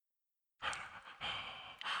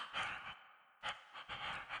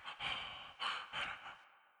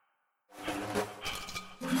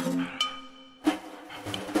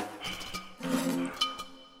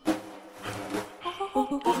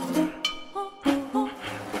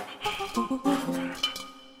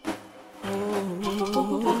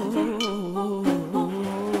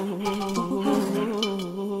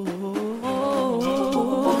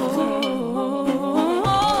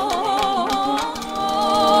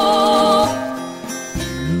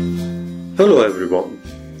Hello everyone,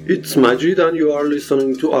 it's Majid and you are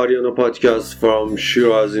listening to Ariana podcast from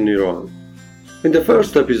Shiraz in Iran. In the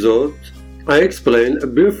first episode, I explain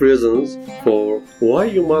brief reasons for why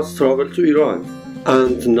you must travel to Iran.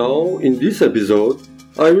 And now in this episode,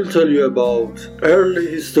 I will tell you about early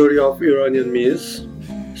history of Iranian myths.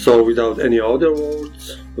 So without any other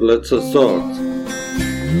words, let's start.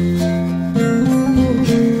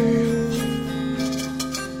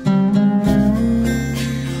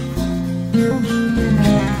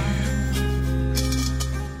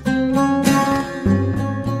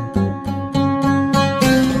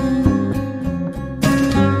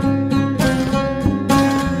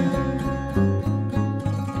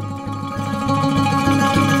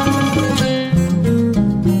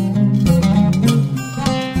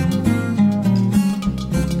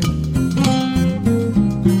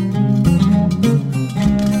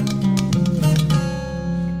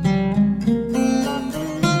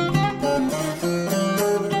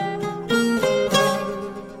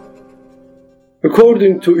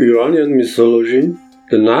 According to Iranian mythology,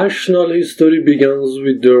 the national history begins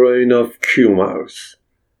with the reign of Qumars,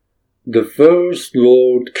 the first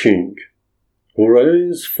Lord King, who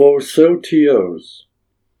reigns for 30 years.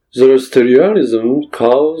 Zoroastrianism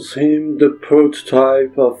calls him the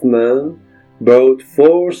prototype of man brought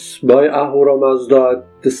forth by Ahura Mazda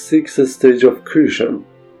at the sixth stage of creation.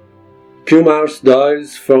 Qumars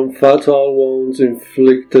dies from fatal wounds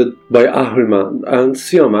inflicted by Ahriman and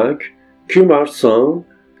Siamak. Qumar's son,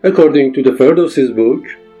 according to the Ferdowsi's book,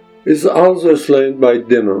 is also slain by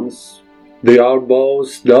demons. They are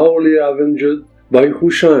both dourly avenged by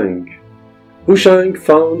Hushang. Hushang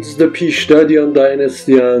founds the Pishdadian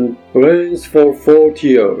dynasty and reigns for 40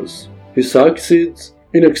 years. He succeeds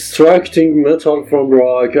in extracting metal from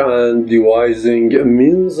rock and devising a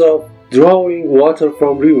means of drawing water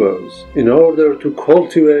from rivers in order to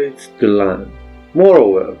cultivate the land.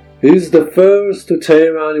 Moreover, he is the first to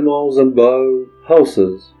tame animals and build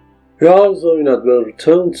houses. He also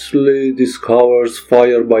inadvertently discovers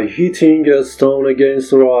fire by hitting a stone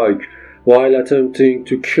against a rock while attempting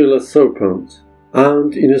to kill a serpent,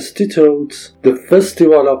 and institutes the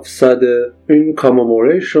festival of Sadeh in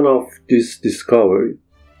commemoration of this discovery.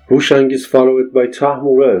 Hushang is followed by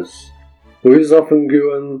Tahmures, who is often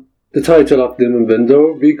given the title of demon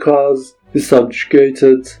bender because he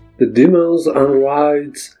subjugated the demons and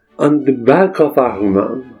rides on the back of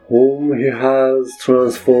Ahriman, whom he has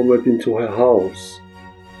transformed into a house.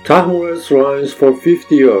 Tahmures reigns for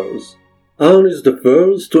 50 years and is the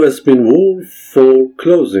first to spin wool for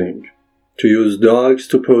clothing, to use dogs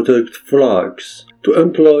to protect flocks, to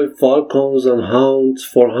employ falcons and hounds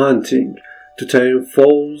for hunting, to tame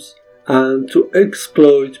foes, and to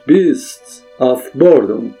exploit beasts of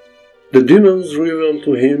burden. The demons reveal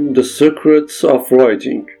to him the secrets of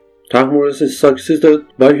writing. Tahmures is succeeded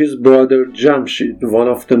by his brother Jamshid, one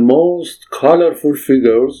of the most colorful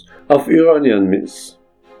figures of Iranian myths.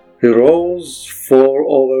 He rose for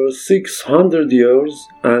over 600 years,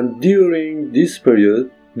 and during this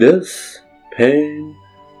period, death, pain,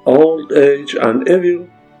 old age, and evil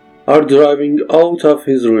are driving out of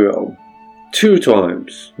his realm. 2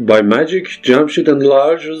 times, by magic, Jamshid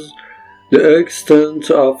enlarges the extent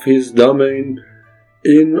of his domain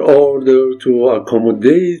in order to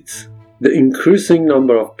accommodate the increasing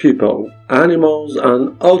number of people, animals,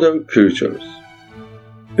 and other creatures.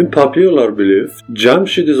 In popular belief,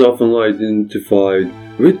 Jamshid is often identified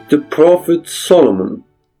with the prophet Solomon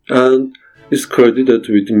and is credited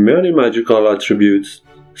with many magical attributes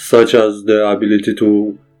such as the ability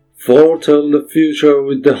to foretell the future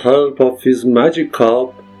with the help of his magic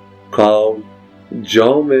cup called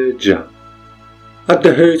Jam-e-Jam. At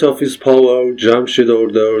the height of his power, Jamshid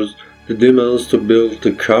orders the demons to build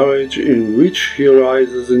a carriage in which he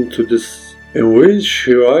rises into the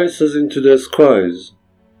skies.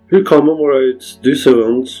 He commemorates this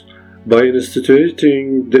event by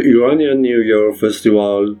instituting the Iranian New Year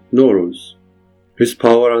festival Nowruz. His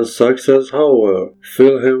power and success, however,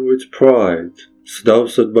 fill him with pride.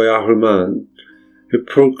 Seduced by Ahriman, he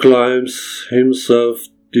proclaims himself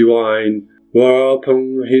divine,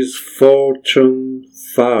 whereupon his fortune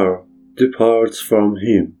far departs from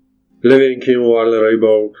him, leaving him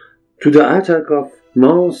vulnerable to the attack of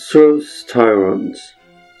monstrous tyrants,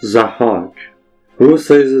 Zahak, who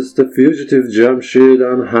seizes the fugitive Jamshid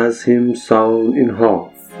and has him sawn in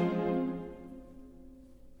half.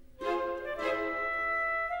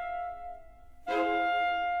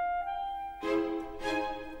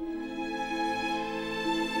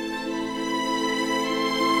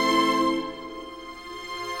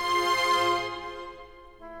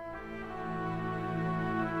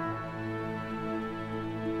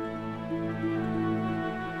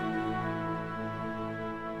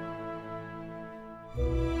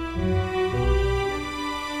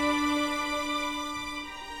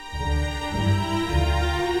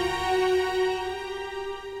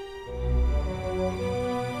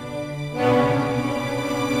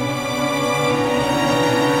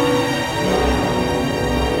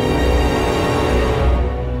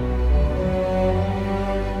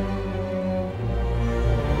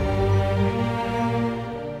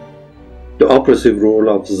 The oppressive rule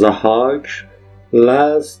of Zahak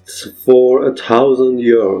lasts for 1,000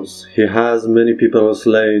 years. He has many people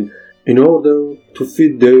slain in order to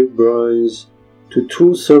feed their brains to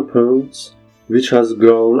two serpents which has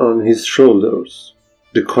grown on his shoulders.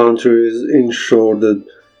 The country is enshrouded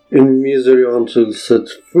in misery until set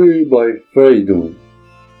free by Feridun,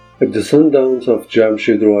 a descendant of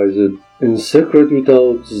Jamshid raised in secret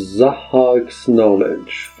without Zahak's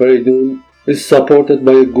knowledge. Feridun is supported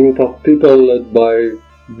by a group of people led by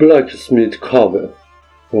blacksmith Kabe,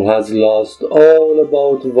 who has lost all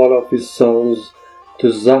about one of his sons to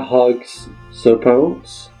Zahak's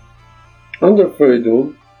serpents. Under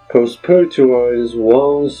Feridun, prosperity reigns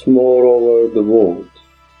once more over the world.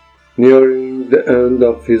 Nearing the end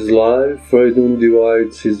of his life, Feridun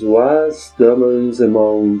divides his vast domains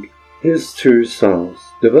among his two sons.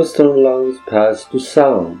 The western lands pass to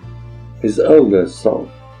Sam, his eldest son.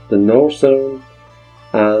 The northern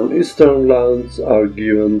and eastern lands are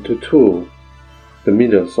given to Tur, the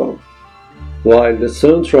middle son, while the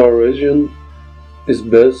central region is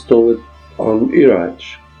bestowed on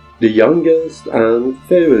Iraj, the youngest and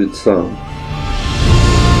favorite son.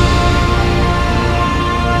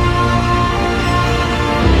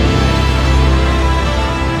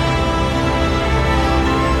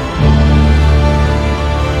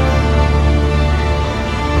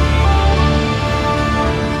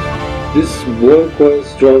 This war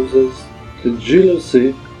quest drives us to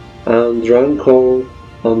jealousy and rancor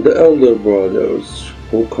on the elder brothers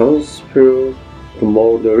who conspire to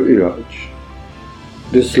murder Iraj.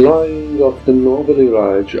 The slaying of the noble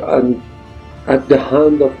Iraj and at the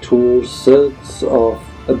hand of Tur sets off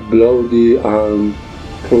a bloody and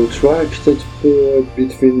protracted feud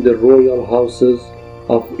between the royal houses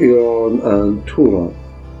of Iran and Turan.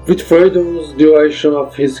 With Feridun's duration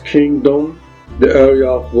of his kingdom, the area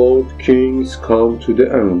of world kings come to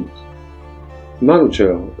the end.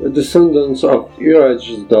 Manucher, a descendant of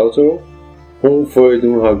Iraj's daughter, whom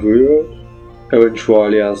Feridun had reared,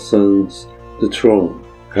 eventually ascends the throne,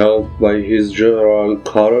 helped by his general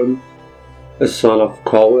Karen, a son of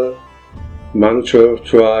Kawe. Manucher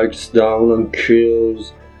tracks down and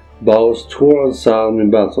kills both Tur and Sam in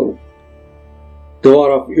battle. The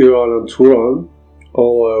war of Iran and Turan,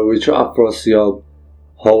 over which Afrasiab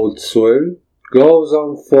holds sway, goes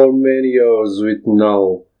on for many years with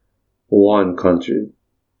now one country,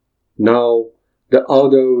 now the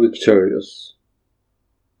other victorious.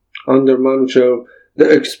 Under Manucher, the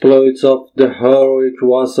exploits of the heroic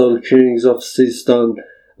vassal kings of Sistan,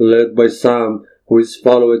 led by Sam, who is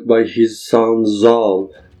followed by his son Zal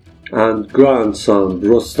and grandson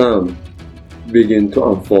Rostam, begin to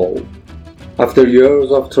unfold. After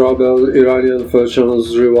years of trouble, Iranian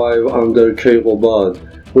fortunes revive under Keyqubad,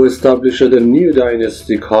 who established a new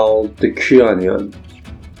dynasty called the Kianian.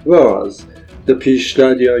 Whereas the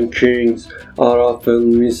Pishdadian kings are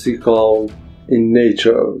often mystical in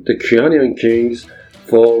nature, the Kianian kings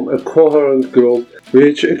form a coherent group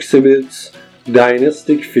which exhibits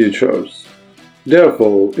dynastic features.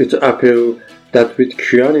 Therefore, it appears that with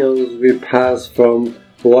Kianians we pass from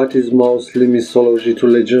what is mostly mythology to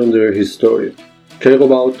legendary history.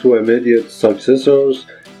 Keyqubad to immediate successors,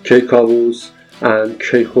 Keykavus and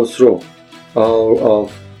Keykhosro are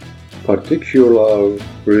of particular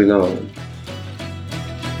renown.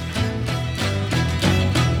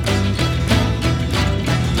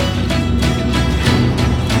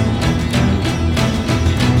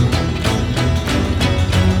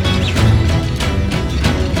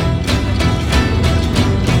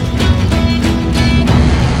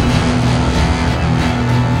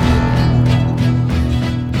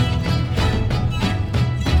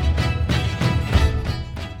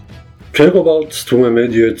 Keyqubad's two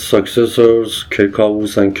immediate successors,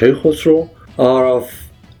 Keykavus and Keykhosro, are of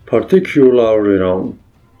particular renown.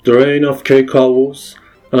 The reign of Keykavus,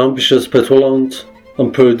 an ambitious, petulant,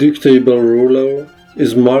 unpredictable ruler,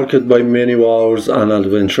 is marked by many wars and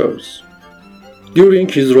adventures. During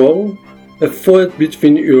his rule, a feud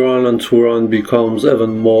between Iran and Turan becomes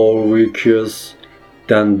even more vicious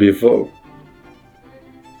than before.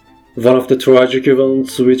 One of the tragic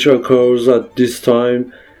events which occurs at this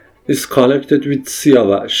time is connected with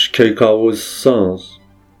Siavash, Keykavus' son,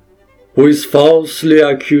 who is falsely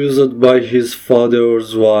accused by his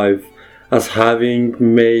father's wife as having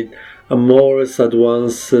made amorous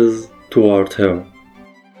advances toward her.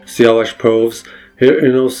 Siavash proves her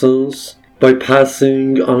innocence by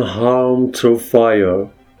passing unharmed through fire.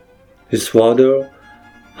 His father,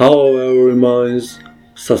 however, remains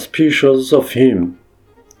suspicious of him,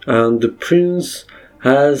 and the prince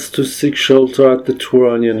has to seek shelter at the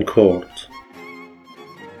Turanian court.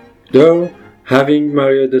 There, Having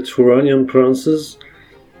married a Turanian princess,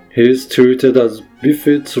 he is treated as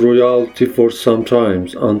befits royalty for some time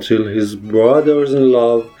until his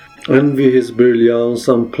brothers-in-law envy his brilliance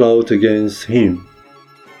and plot against him.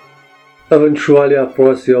 Eventually,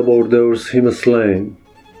 Afrasiab orders him slain.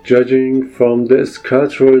 Judging from the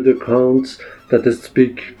scattered accounts that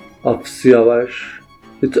speak of Siavash,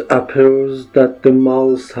 it appears that the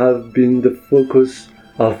must have been the focus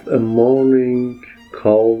of a mourning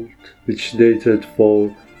cult which dated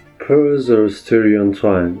for Perso-Assyrian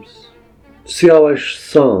times. Siavash's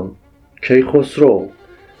son, Keikhosro,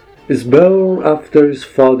 is born after his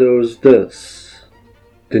father's death.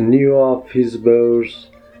 The news of his birth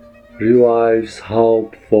revives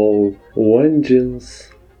hope for vengeance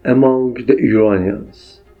among the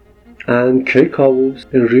Iranians, and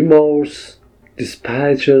Keikhosro, in remorse,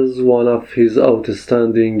 dispatches one of his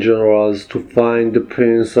outstanding generals to find the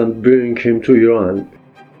prince and bring him to Iran.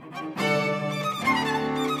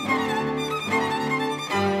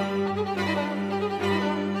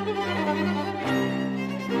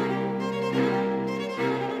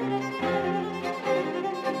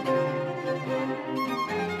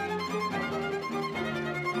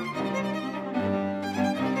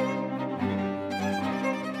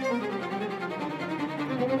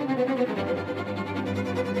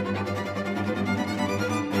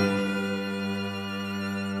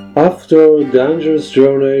 After a dangerous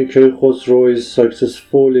journey, Keikhosro is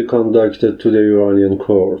successfully conducted to the Iranian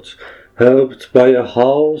court. Helped by a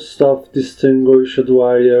host of distinguished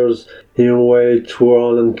warriors, he invades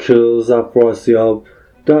Turan and kills Afrasiab,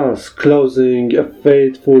 thus closing a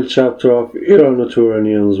fateful chapter of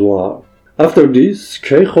Irano-Turanian war. After this,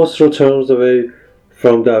 Keikhosro turns away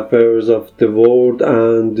from the affairs of the world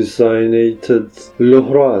and designated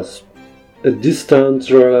Lohrazb, a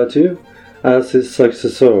distant relative, as his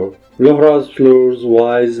successor. Lohrazb ruled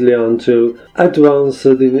wisely until advanced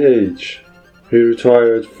in age. He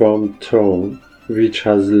retired from the throne, which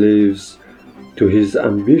has leaves to his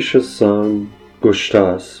ambitious son,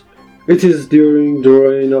 Goshtasp. It is during the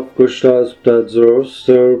reign of Goshtasp that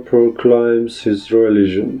Zoroaster proclaims his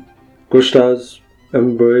religion. Goshtasp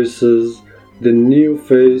embraces the new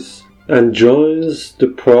faith and joins the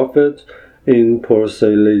prophet in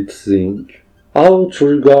proselytizing. Out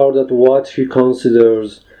regard at what he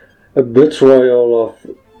considers a betrayal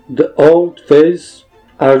of the old faith,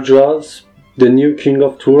 Arjasp, the new king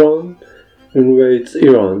of Turan, invades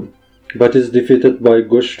Iran, but is defeated by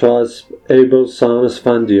Goshtasp's able son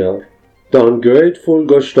Esfandiar. The ungrateful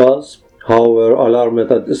Goshtasp, however, alarmed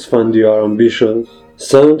at Esfandiar's ambitions,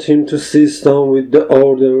 sent him to Sistan with the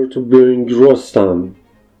order to bring Rostam,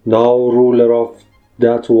 now ruler of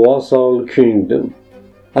that vassal kingdom,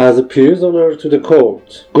 as a prisoner to the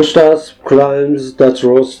court. Goshtasp claims that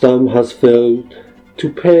Rostam has failed to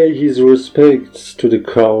pay his respects to the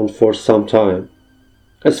crown for some time.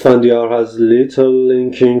 Esfandiar has little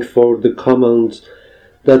liking for the command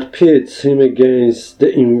that pits him against the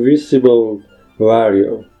invisible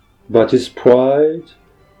warrior, but his pride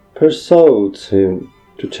persuades him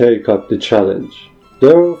to take up the challenge.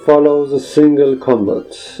 There follows a single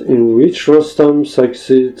combat in which Rostam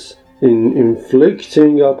succeeds in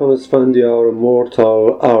inflicting upon Esfandiar a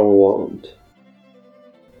mortal arrow wound.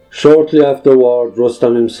 Shortly afterward,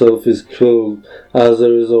 Rostam himself is killed as a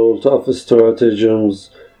result of stratagems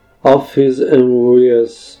of his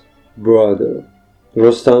envious brother.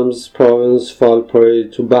 Rostam's province fell prey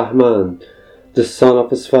to Bahman, the son of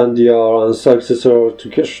Esfandiar and successor to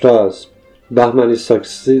Goshtasp. Bahman is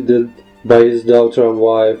succeeded by his daughter and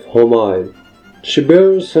wife Homai. She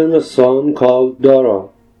bears him a son called Dara.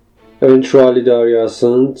 Eventually, Daria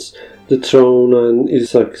ascends the throne and is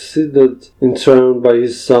succeeded in turn by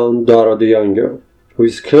his son Dara the Younger, who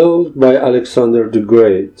is killed by Alexander the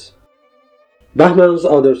Great. Bahman's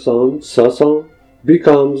other son, Sasan,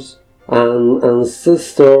 becomes an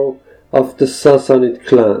ancestor of the Sassanid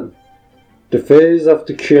clan. The phase of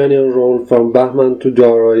the Kianian rule from Bahman to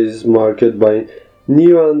Dara is marked by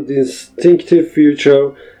new and distinctive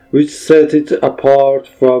feature which set it apart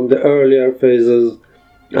from the earlier phases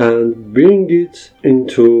and bring it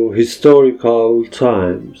into historical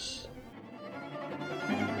times.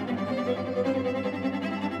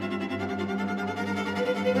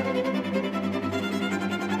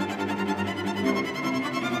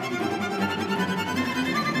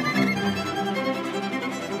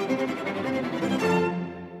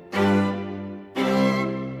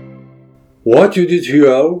 What you did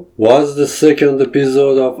here was the second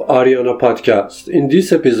episode of Ariana Podcast. In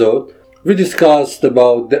this episode, we discussed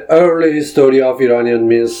about the early history of Iranian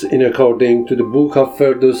myths in according to the book of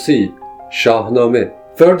Ferdowsi, Shahnameh.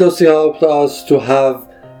 Ferdowsi helped us to have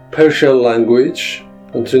Persian language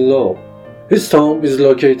until now. His tomb is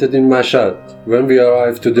located in Mashhad. When we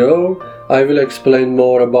arrive to there, I will explain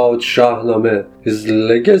more about Shahnameh, his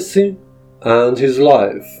legacy, and his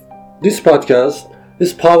life. This podcast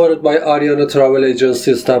is powered by Ariana Travel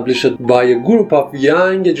Agency, established by a group of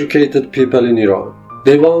young educated people in Iran.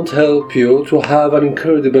 They want to help you to have an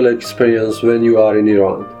incredible experience when you are in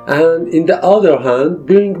Iran, and in the other hand,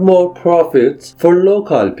 bring more profits for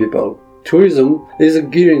local people. Tourism is a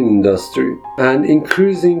growing industry, and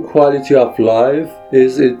increasing quality of life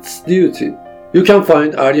is its duty. You can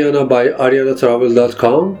find Ariana by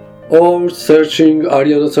arianatravel.com or searching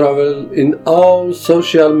Ariana Travel in all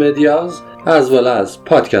social medias as well as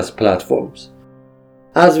podcast platforms.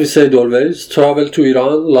 As we said always, travel to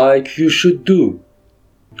Iran like you should do.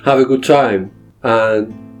 Have a good time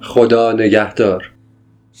and خدا نگهدار.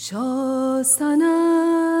 شاستنم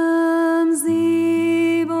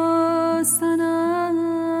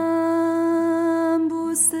زیباستنم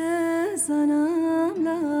بوسه زنم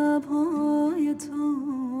لبهای تو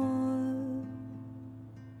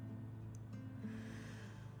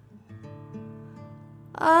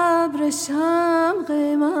ابرشم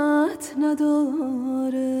قیمت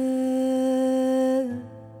نداره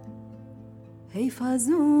حیف از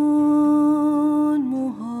اون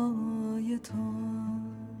موهای تو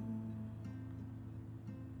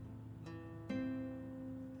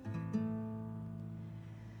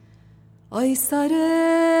آی سر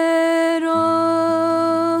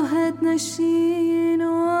راحت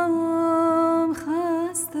نشینم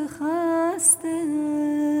خسته خسته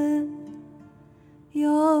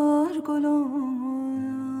یار گلم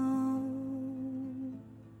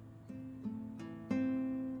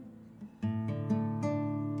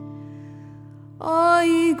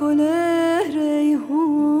آی گل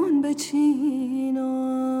ریحون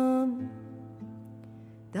بچینم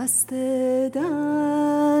دست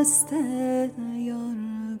دست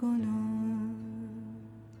یار گلم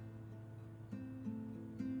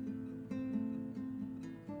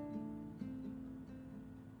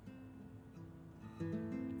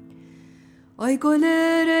آی گل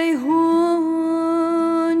ریحون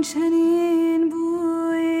چنین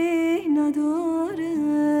بویی نداره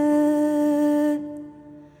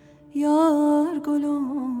یار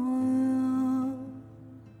گلم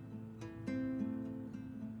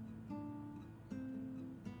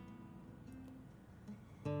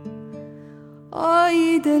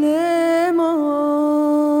آی دل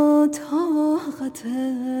ما طاقته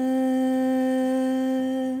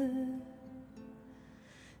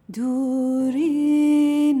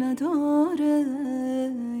دوری نداره